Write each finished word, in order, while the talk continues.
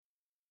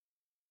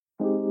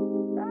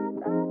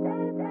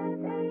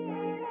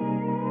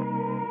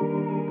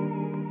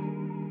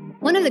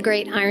One of the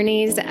great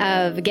ironies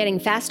of getting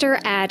faster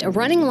at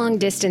running long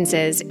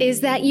distances is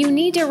that you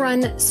need to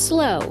run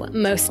slow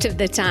most of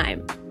the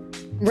time.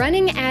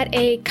 Running at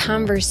a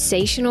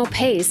conversational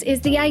pace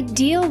is the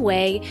ideal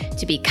way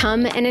to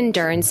become an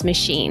endurance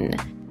machine.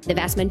 The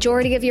vast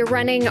majority of your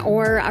running,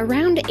 or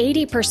around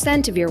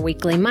 80% of your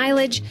weekly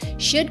mileage,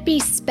 should be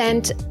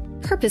spent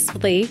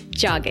purposefully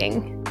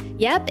jogging.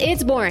 Yep,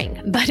 it's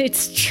boring, but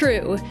it's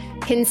true.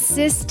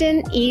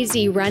 Consistent,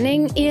 easy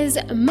running is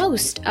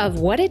most of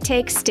what it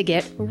takes to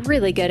get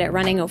really good at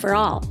running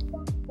overall.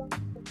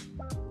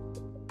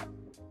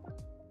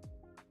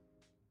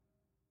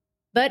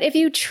 But if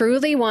you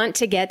truly want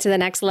to get to the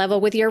next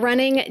level with your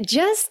running,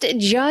 just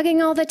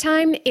jogging all the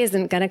time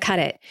isn't going to cut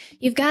it.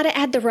 You've got to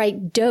add the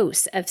right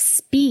dose of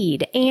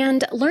speed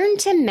and learn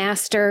to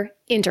master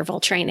interval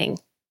training.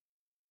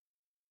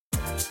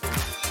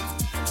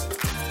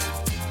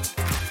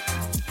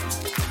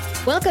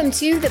 Welcome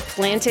to The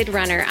Planted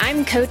Runner.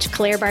 I'm Coach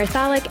Claire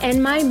Bartholic,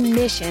 and my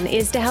mission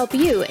is to help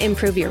you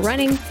improve your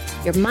running,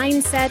 your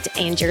mindset,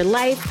 and your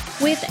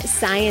life with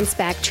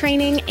science-backed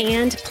training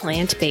and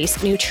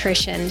plant-based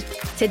nutrition.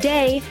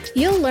 Today,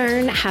 you'll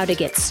learn how to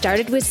get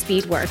started with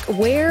speed work,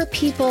 where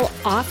people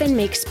often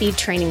make speed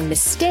training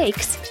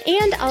mistakes,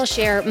 and I'll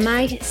share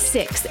my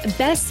 6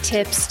 best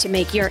tips to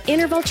make your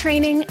interval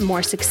training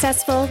more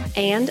successful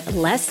and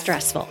less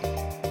stressful.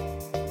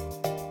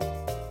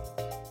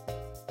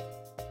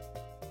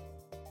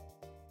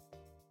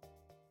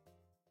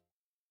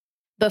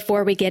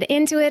 Before we get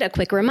into it, a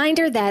quick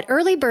reminder that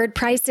early bird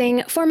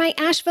pricing for my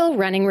Asheville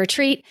running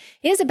retreat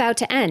is about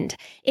to end.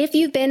 If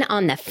you've been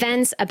on the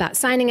fence about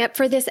signing up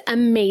for this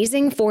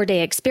amazing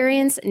 4-day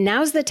experience,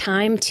 now's the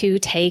time to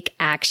take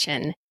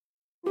action.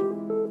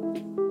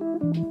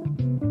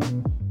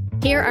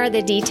 Here are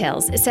the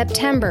details.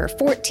 September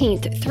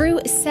 14th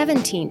through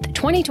 17th,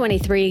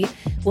 2023,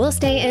 we'll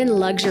stay in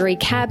luxury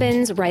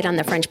cabins right on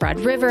the French Broad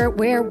River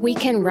where we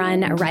can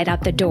run right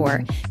out the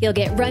door. You'll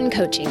get run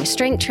coaching,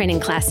 strength training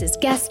classes,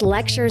 guest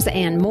lectures,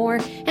 and more.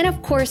 And of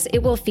course, it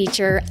will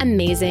feature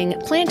amazing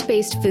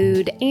plant-based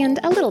food and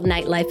a little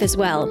nightlife as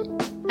well.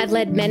 I've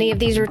led many of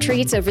these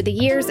retreats over the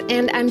years,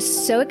 and I'm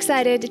so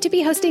excited to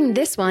be hosting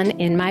this one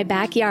in my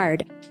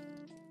backyard.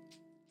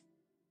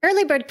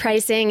 Early bird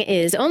pricing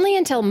is only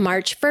until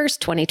March 1st,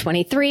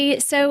 2023,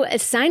 so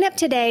sign up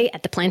today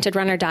at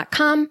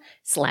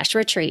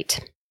theplantedrunner.com/retreat.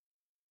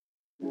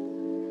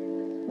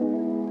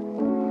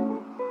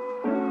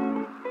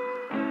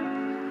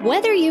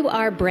 Whether you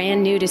are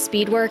brand new to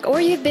speed work or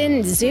you've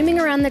been zooming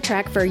around the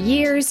track for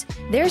years,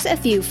 there's a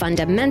few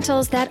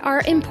fundamentals that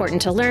are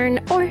important to learn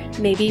or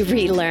maybe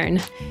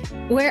relearn.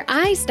 Where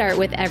I start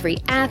with every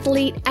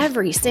athlete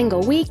every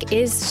single week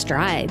is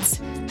strides.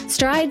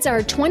 Strides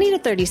are 20 to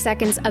 30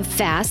 seconds of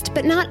fast,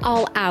 but not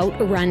all out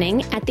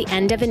running at the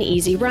end of an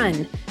easy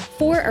run.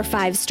 4 or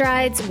 5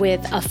 strides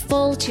with a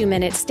full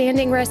 2-minute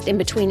standing rest in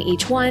between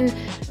each one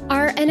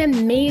are an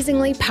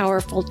amazingly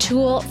powerful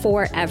tool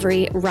for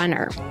every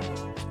runner.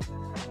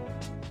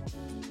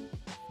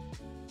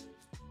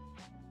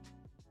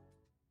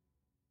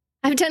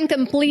 I've done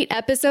complete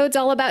episodes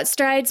all about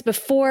strides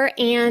before,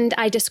 and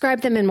I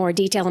describe them in more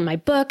detail in my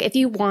book if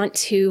you want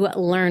to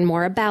learn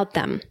more about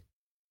them.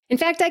 In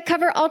fact, I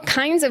cover all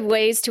kinds of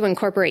ways to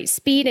incorporate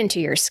speed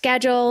into your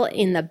schedule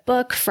in the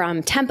book,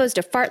 from tempos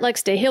to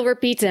fartleks to hill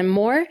repeats and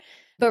more.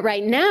 But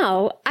right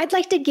now, I'd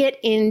like to get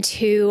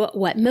into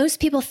what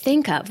most people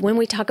think of when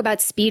we talk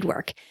about speed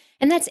work,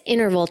 and that's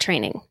interval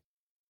training.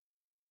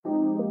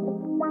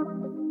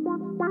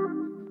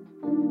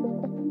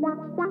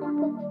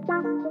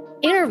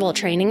 Interval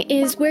training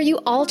is where you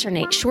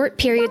alternate short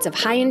periods of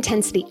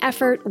high-intensity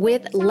effort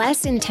with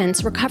less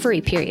intense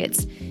recovery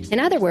periods. In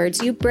other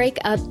words, you break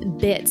up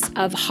bits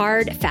of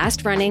hard,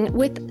 fast running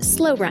with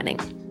slow running.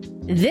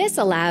 This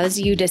allows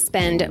you to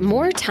spend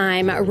more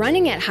time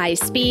running at high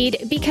speed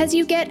because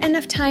you get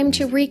enough time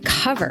to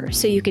recover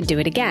so you can do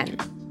it again.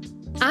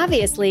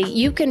 Obviously,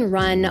 you can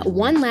run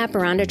 1 lap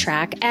around a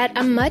track at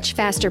a much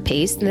faster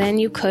pace than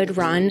you could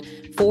run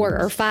 4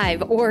 or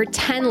 5 or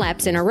 10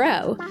 laps in a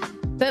row.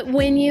 But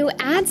when you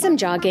add some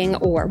jogging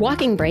or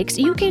walking breaks,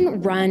 you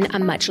can run a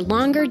much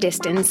longer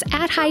distance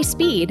at high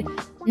speed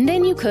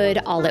than you could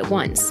all at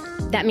once.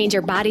 That means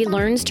your body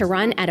learns to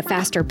run at a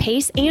faster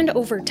pace, and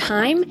over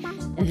time,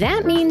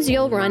 that means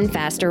you'll run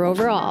faster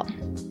overall.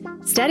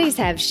 Studies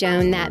have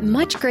shown that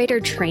much greater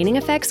training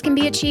effects can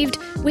be achieved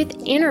with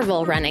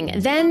interval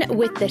running than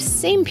with the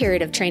same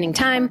period of training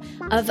time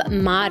of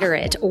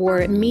moderate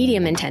or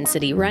medium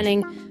intensity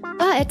running,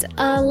 but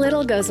a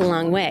little goes a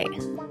long way.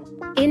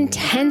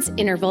 Intense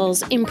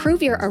intervals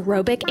improve your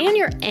aerobic and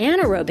your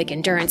anaerobic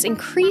endurance,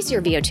 increase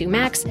your VO2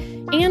 max,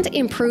 and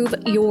improve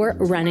your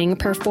running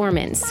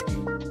performance.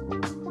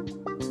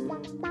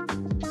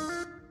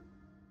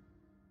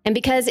 And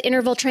because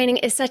interval training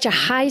is such a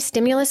high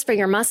stimulus for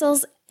your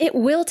muscles, it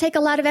will take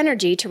a lot of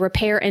energy to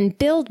repair and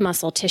build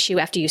muscle tissue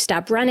after you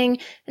stop running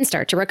and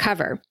start to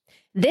recover.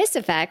 This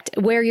effect,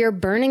 where you're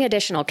burning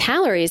additional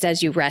calories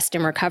as you rest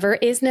and recover,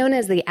 is known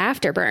as the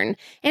afterburn,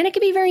 and it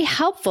can be very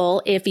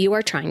helpful if you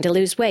are trying to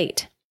lose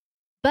weight.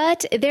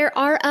 But there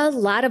are a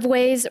lot of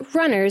ways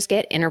runners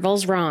get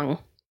intervals wrong.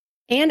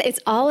 And it's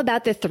all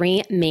about the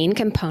three main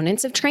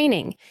components of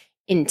training: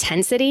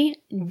 intensity,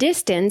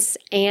 distance,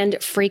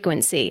 and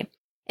frequency.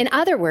 In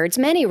other words,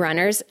 many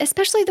runners,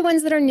 especially the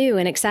ones that are new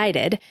and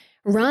excited,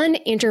 run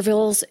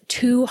intervals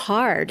too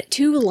hard,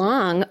 too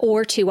long,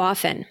 or too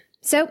often.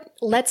 So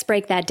let's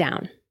break that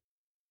down.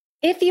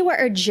 If you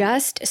are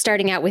just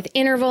starting out with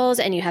intervals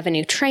and you have a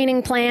new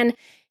training plan,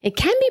 it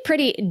can be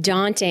pretty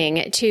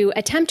daunting to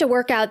attempt a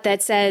workout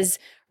that says,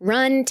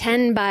 run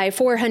 10 by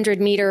 400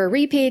 meter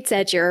repeats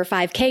at your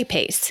 5K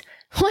pace.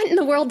 What in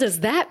the world does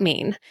that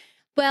mean?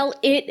 Well,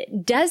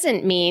 it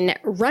doesn't mean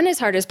run as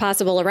hard as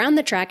possible around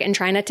the track and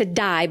try not to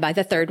die by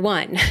the third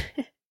one.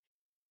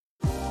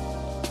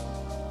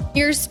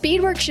 Your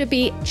speed work should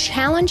be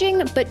challenging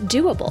but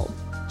doable.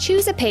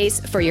 Choose a pace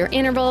for your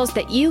intervals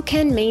that you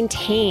can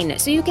maintain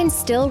so you can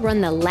still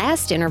run the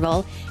last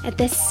interval at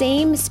the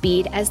same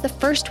speed as the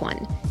first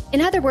one.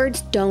 In other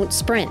words, don't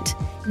sprint.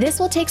 This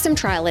will take some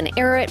trial and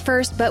error at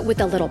first, but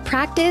with a little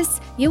practice,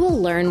 you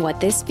will learn what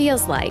this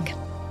feels like.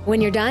 When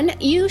you're done,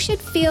 you should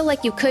feel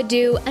like you could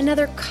do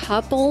another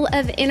couple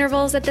of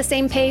intervals at the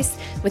same pace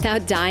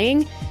without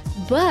dying,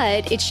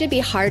 but it should be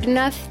hard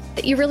enough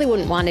that you really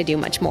wouldn't want to do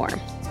much more.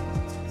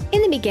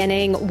 In the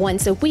beginning,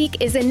 once a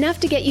week is enough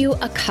to get you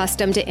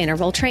accustomed to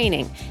interval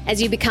training. As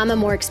you become a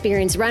more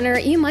experienced runner,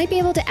 you might be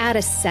able to add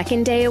a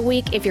second day a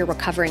week if you're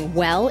recovering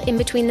well in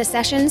between the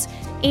sessions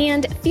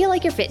and feel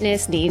like your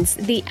fitness needs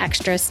the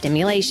extra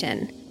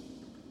stimulation.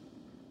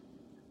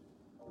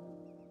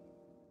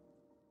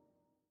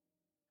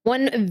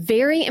 One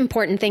very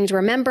important thing to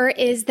remember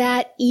is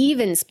that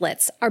even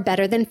splits are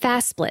better than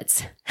fast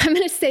splits. I'm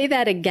going to say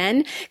that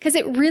again because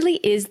it really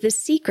is the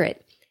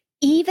secret.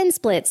 Even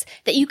splits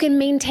that you can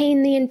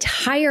maintain the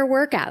entire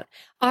workout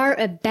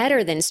are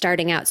better than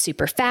starting out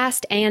super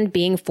fast and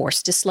being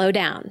forced to slow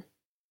down.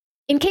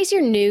 In case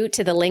you're new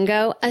to the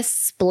lingo, a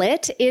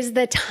split is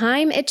the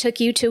time it took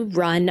you to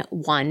run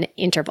one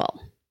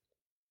interval.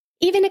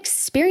 Even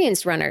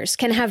experienced runners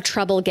can have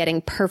trouble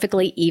getting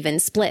perfectly even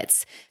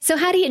splits. So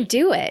how do you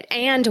do it?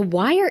 And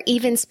why are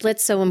even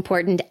splits so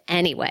important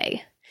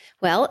anyway?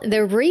 Well,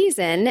 the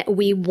reason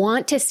we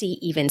want to see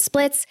even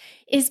splits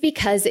is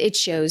because it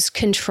shows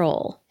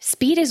control.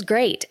 Speed is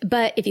great,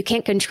 but if you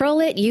can't control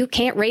it, you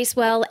can't race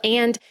well,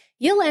 and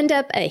you'll end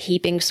up a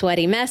heaping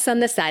sweaty mess on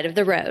the side of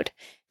the road.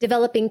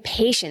 Developing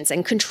patience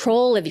and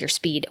control of your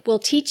speed will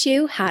teach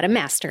you how to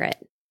master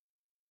it.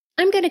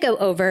 I'm going to go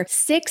over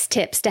 6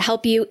 tips to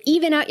help you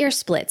even out your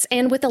splits,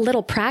 and with a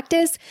little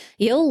practice,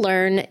 you'll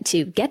learn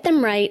to get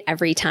them right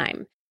every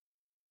time.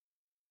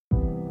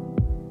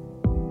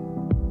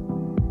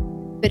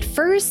 But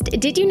first,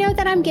 did you know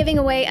that I'm giving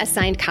away a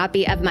signed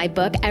copy of my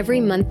book every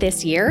month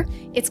this year?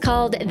 It's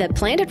called The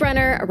Planted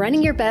Runner,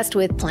 Running Your Best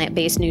with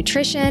Plant-Based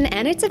Nutrition,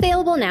 and it's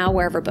available now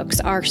wherever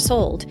books are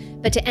sold.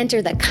 But to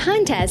enter the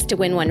contest to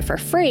win one for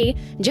free,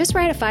 just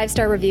write a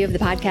 5-star review of the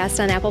podcast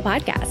on Apple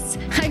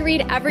Podcasts. I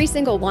read every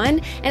single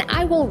one, and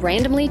I will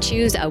randomly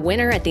choose a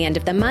winner at the end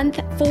of the month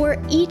for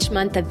each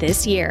month of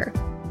this year.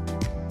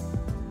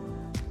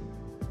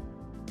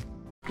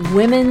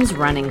 Women's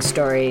Running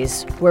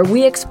Stories, where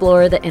we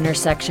explore the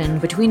intersection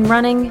between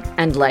running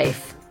and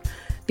life.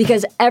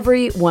 Because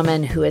every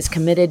woman who is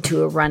committed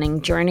to a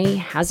running journey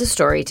has a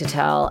story to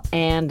tell,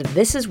 and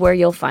this is where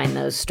you'll find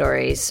those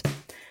stories.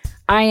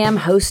 I am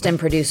host and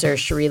producer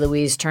Cherie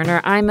Louise Turner.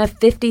 I'm a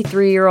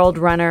 53-year-old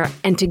runner,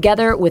 and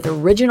together with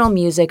original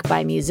music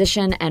by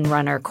musician and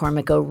runner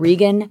Cormac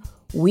O'Regan,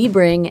 we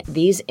bring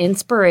these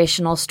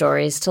inspirational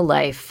stories to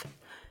life.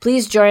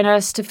 Please join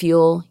us to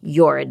fuel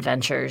your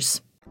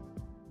adventures.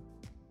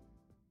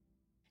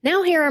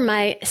 Now here are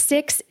my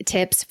 6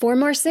 tips for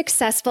more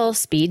successful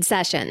speed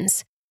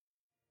sessions.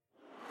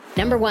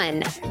 Number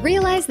 1,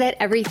 realize that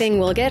everything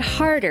will get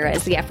harder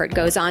as the effort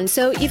goes on,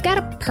 so you've got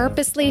to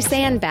purposely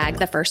sandbag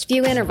the first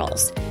few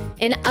intervals.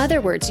 In other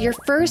words, your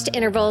first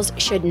intervals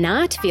should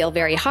not feel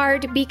very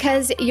hard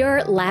because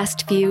your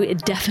last few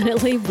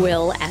definitely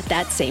will at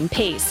that same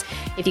pace.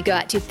 If you go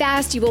out too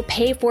fast, you will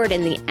pay for it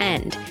in the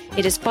end.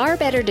 It is far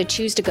better to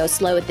choose to go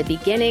slow at the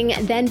beginning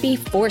than be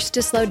forced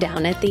to slow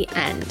down at the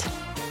end.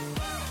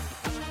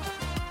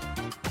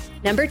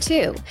 Number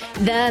 2,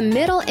 the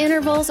middle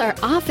intervals are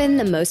often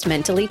the most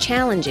mentally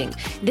challenging.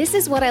 This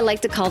is what I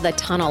like to call the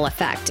tunnel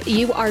effect.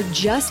 You are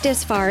just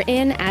as far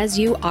in as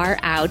you are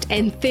out,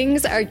 and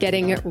things are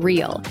getting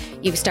real.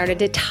 You've started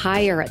to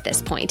tire at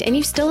this point, and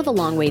you still have a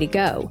long way to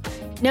go.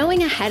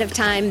 Knowing ahead of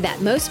time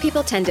that most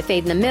people tend to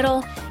fade in the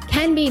middle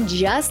can be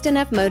just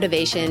enough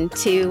motivation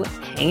to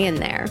hang in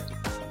there.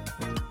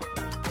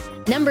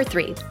 Number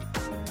 3,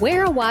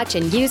 wear a watch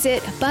and use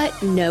it,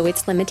 but know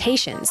its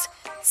limitations.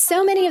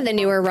 So many of the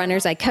newer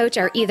runners I coach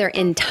are either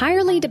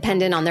entirely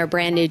dependent on their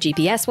brand new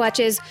GPS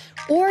watches,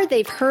 or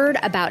they've heard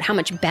about how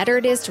much better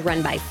it is to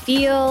run by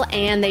feel,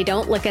 and they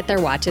don't look at their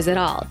watches at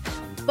all.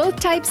 Both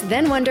types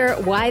then wonder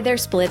why their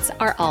splits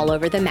are all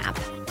over the map.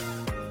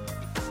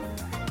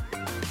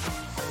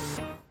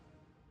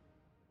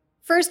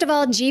 First of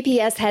all,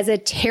 GPS has a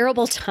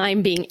terrible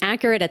time being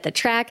accurate at the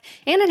track,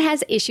 and it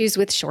has issues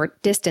with short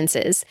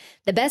distances.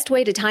 The best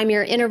way to time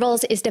your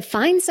intervals is to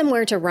find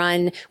somewhere to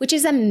run, which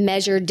is a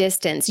measured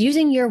distance,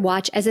 using your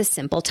watch as a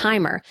simple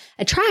timer.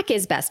 A track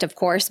is best, of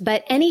course,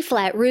 but any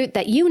flat route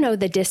that you know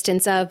the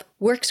distance of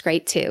works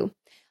great too.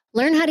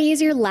 Learn how to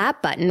use your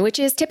lap button, which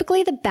is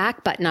typically the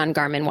back button on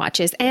Garmin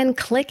watches, and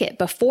click it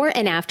before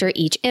and after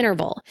each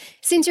interval.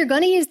 Since you're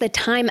going to use the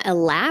time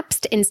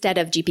elapsed instead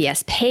of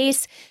GPS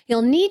pace,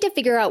 you'll need to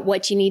figure out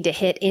what you need to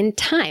hit in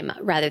time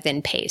rather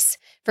than pace.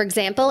 For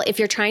example, if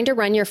you're trying to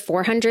run your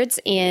 400s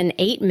in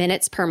 8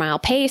 minutes per mile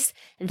pace,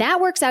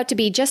 that works out to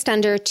be just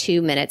under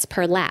 2 minutes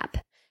per lap.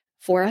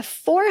 For a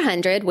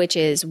 400, which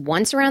is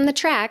once around the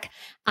track,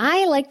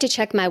 I like to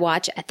check my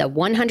watch at the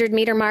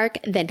 100-meter mark,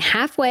 then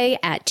halfway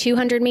at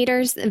 200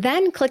 meters,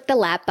 then click the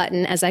lap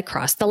button as I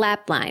cross the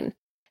lap line.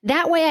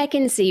 That way I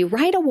can see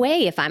right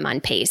away if I'm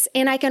on pace,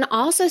 and I can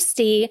also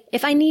see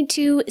if I need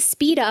to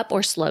speed up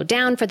or slow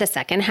down for the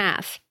second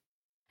half.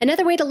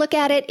 Another way to look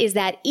at it is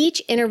that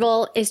each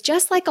interval is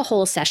just like a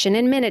whole session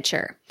in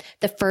miniature.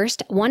 The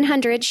first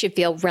 100 should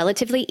feel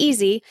relatively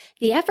easy,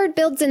 the effort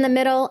builds in the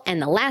middle,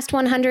 and the last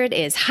 100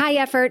 is high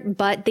effort,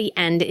 but the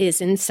end is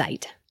in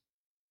sight.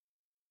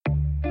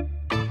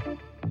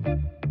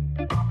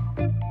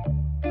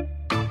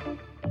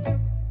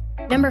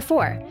 Number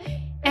 4.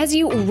 As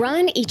you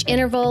run each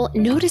interval,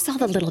 notice all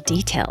the little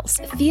details.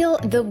 Feel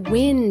the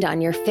wind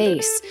on your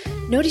face.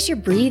 Notice your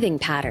breathing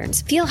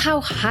patterns. Feel how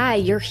high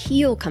your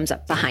heel comes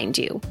up behind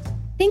you.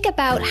 Think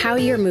about how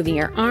you're moving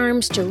your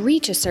arms to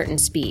reach a certain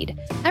speed.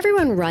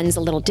 Everyone runs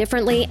a little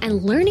differently,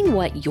 and learning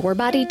what your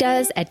body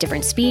does at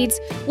different speeds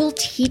will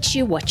teach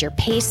you what your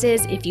pace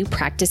is if you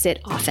practice it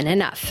often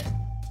enough.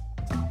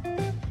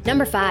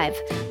 Number 5,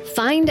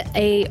 find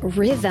a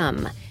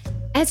rhythm.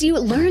 As you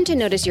learn to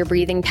notice your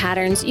breathing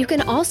patterns, you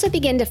can also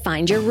begin to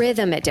find your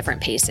rhythm at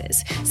different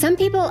paces. Some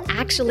people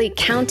actually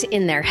count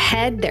in their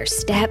head their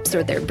steps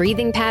or their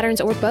breathing patterns,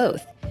 or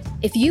both.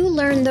 If you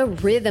learn the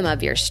rhythm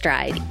of your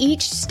stride,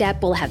 each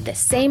step will have the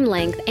same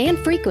length and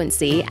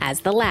frequency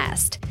as the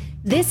last.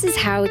 This is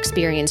how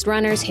experienced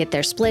runners hit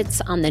their splits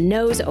on the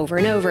nose over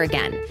and over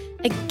again.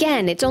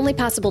 Again, it's only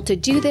possible to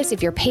do this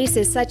if your pace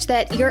is such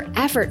that your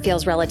effort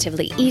feels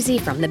relatively easy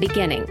from the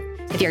beginning.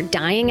 If you're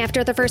dying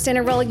after the first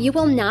interval, you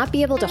will not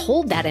be able to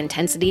hold that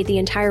intensity the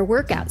entire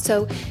workout,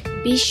 so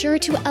be sure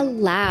to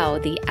allow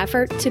the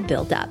effort to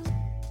build up.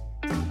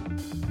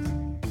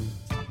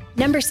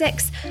 Number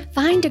 6,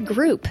 find a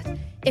group.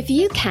 If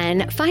you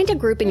can, find a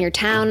group in your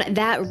town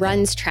that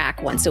runs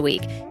track once a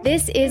week.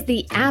 This is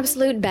the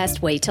absolute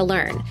best way to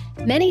learn.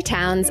 Many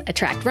towns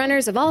attract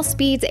runners of all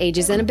speeds,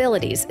 ages, and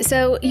abilities,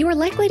 so you are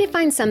likely to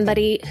find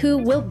somebody who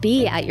will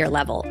be at your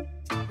level.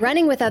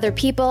 Running with other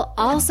people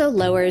also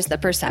lowers the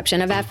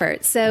perception of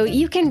effort, so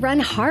you can run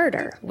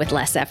harder with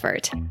less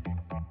effort.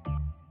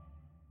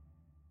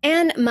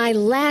 And my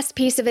last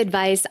piece of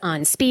advice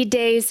on speed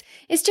days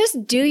is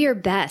just do your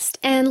best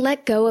and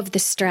let go of the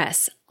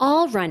stress.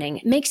 All running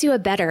makes you a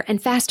better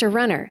and faster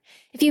runner.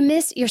 If you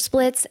miss your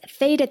splits,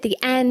 fade at the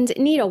end,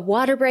 need a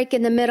water break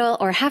in the middle,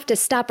 or have to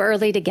stop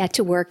early to get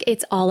to work,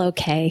 it's all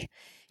okay.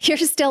 You're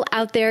still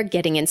out there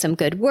getting in some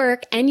good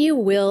work, and you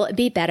will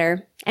be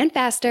better and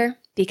faster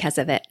because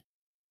of it.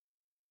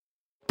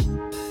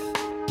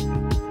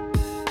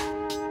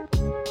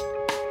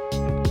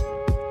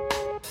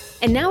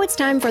 And now it's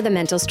time for the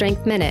Mental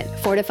Strength Minute.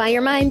 Fortify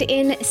your mind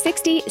in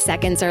 60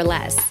 seconds or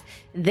less.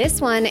 This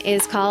one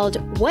is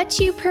called What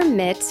You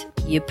Permit,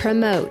 You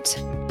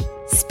Promote.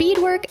 Speed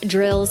work,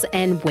 drills,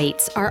 and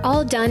weights are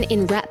all done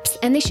in reps,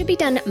 and they should be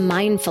done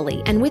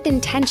mindfully and with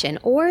intention,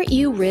 or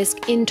you risk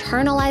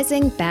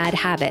internalizing bad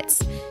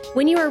habits.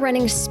 When you are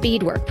running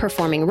speed work,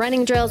 performing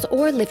running drills,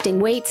 or lifting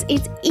weights,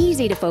 it's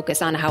easy to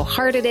focus on how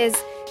hard it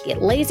is,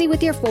 get lazy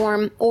with your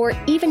form, or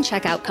even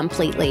check out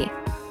completely.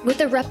 With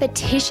the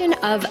repetition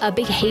of a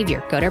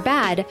behavior, good or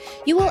bad,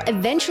 you will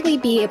eventually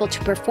be able to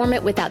perform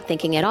it without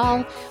thinking at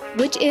all,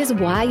 which is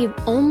why you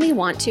only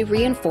want to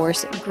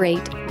reinforce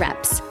great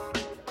reps.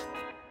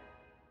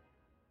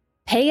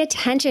 Pay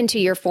attention to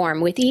your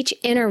form with each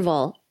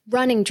interval,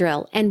 running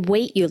drill, and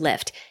weight you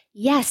lift.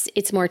 Yes,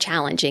 it's more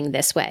challenging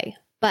this way,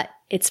 but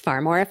it's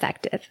far more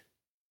effective.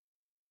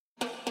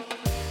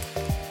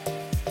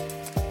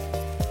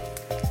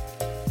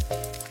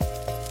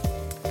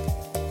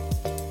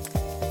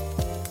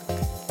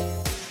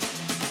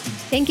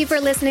 Thank you for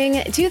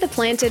listening to The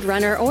Planted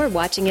Runner or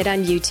watching it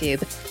on YouTube.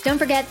 Don't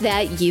forget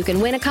that you can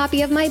win a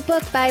copy of my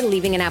book by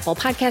leaving an Apple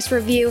Podcast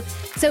review,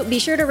 so be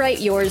sure to write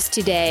yours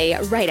today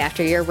right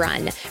after your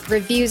run.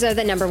 Reviews are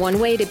the #1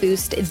 way to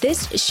boost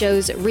this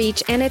show's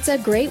reach, and it's a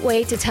great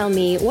way to tell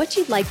me what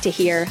you'd like to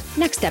hear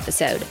next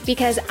episode,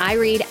 because I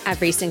read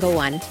every single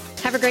one.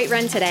 Have a great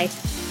run today.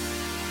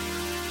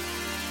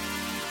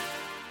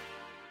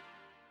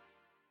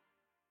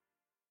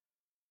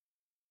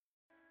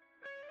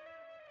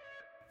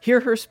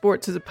 Hear Her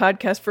Sports is a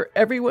podcast for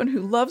everyone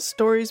who loves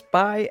stories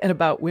by and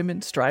about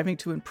women striving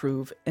to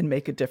improve and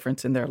make a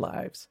difference in their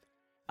lives.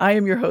 I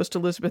am your host,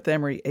 Elizabeth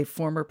Emery, a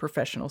former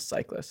professional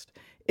cyclist.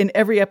 In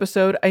every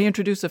episode, I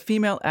introduce a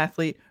female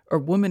athlete or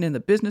woman in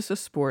the business of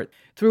sport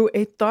through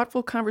a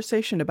thoughtful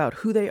conversation about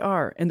who they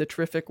are and the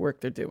terrific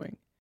work they're doing.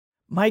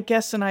 My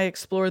guests and I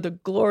explore the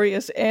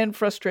glorious and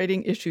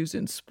frustrating issues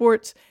in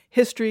sports,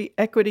 history,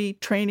 equity,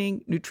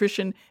 training,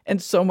 nutrition,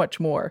 and so much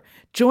more.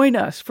 Join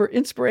us for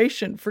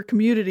inspiration, for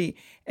community,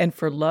 and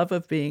for love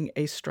of being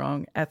a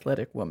strong,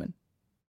 athletic woman.